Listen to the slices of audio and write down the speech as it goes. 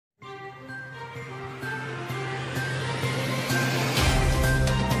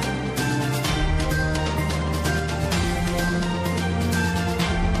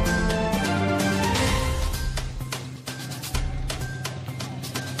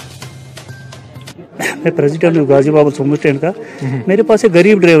मैं प्रेसिडेंट हूँ गाजी बाबा सोमो स्टैंड का। मेरे पास एक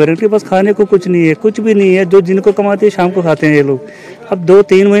गरीब ड्राइवर है, उनके पास खाने को कुछ नहीं है, कुछ भी नहीं है। जो जिनको कमाते हैं शाम को खाते हैं ये लोग। अब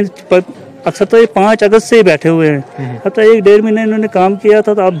 2-3 महीने, अक्सर तो ये 5 अगस्त से ही बैठे हुए हैं। अब तो 1-1.5 महीने इन्होंने काम किया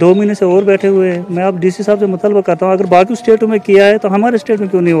था, तो अब 2 महीने से और बैठे हुए हैं। मैं अब डीसी साहब से मुतालबा करता हूँ, अगर बाकी स्टेटों में किया है तो हमारे स्टेट में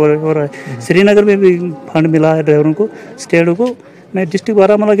क्यों नहीं हो रहा है। श्रीनगर में भी फंड मिला है ड्राइवरों को, स्टेटों को। मैं डिस्ट्रिक्ट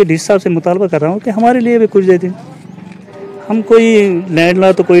बारामूला के डीसी साहब से मुतालबा कर रहा हूँ कि हमारे लिए भी कुछ दे दें। हम कोई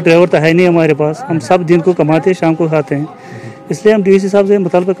लैंडलॉर्ड तो कोई ड्राइवर तो है नहीं हमारे पास, हम सब दिन को कमाते हैं, शाम को खाते हैं। इसलिए हम डीसी साहब से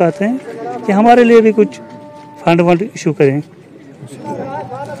मुतालबा करते हैं कि हमारे लिए भी कुछ फंड इशू करें।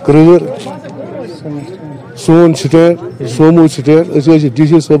 क्रीर सोन स्टैंड सोमो स्टैंड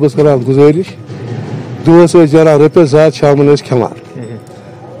डीसी साहबस कर गुजारिश दोस जरा रुपये 7 शाम खान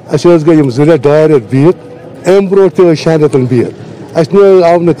गई 2 रेत 2 रेत बिहत अम ब्रो 6 रेतन बिहत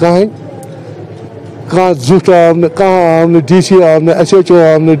आव न कह जुट आव न डीसी आव न SHO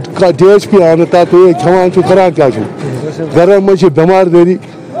आव न DSP आव न तक खान करान क्या घर मज बेमारदारी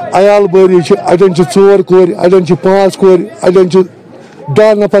अयाल बारी अड़न 4 कोर अड़न 5 कोर अड़न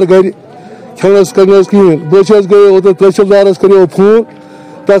 10 नफर घर खेलस करने कहें बस गए ओत तहसीलदारस करो फोन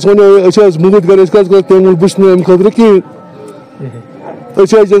तस वो मुहूर्त गर तम बुश अम खुद कहें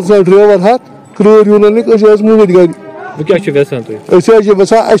ड्राइवर हथ क्रीर यूनियन मुहूर्त गर यसान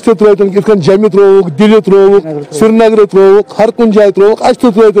जमि त्रोक दिल्ली त्रोक श्रीनगर त्रोक हर कुछ जाए त्रोक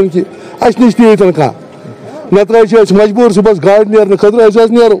त्रोन कि नश तन कह नत मजबूर सुबह गाड़ नेर खतर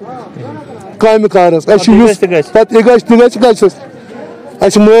नो काम कारस पे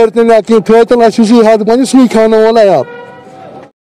मार तक फेतल हद बन सू खान वाल आयाल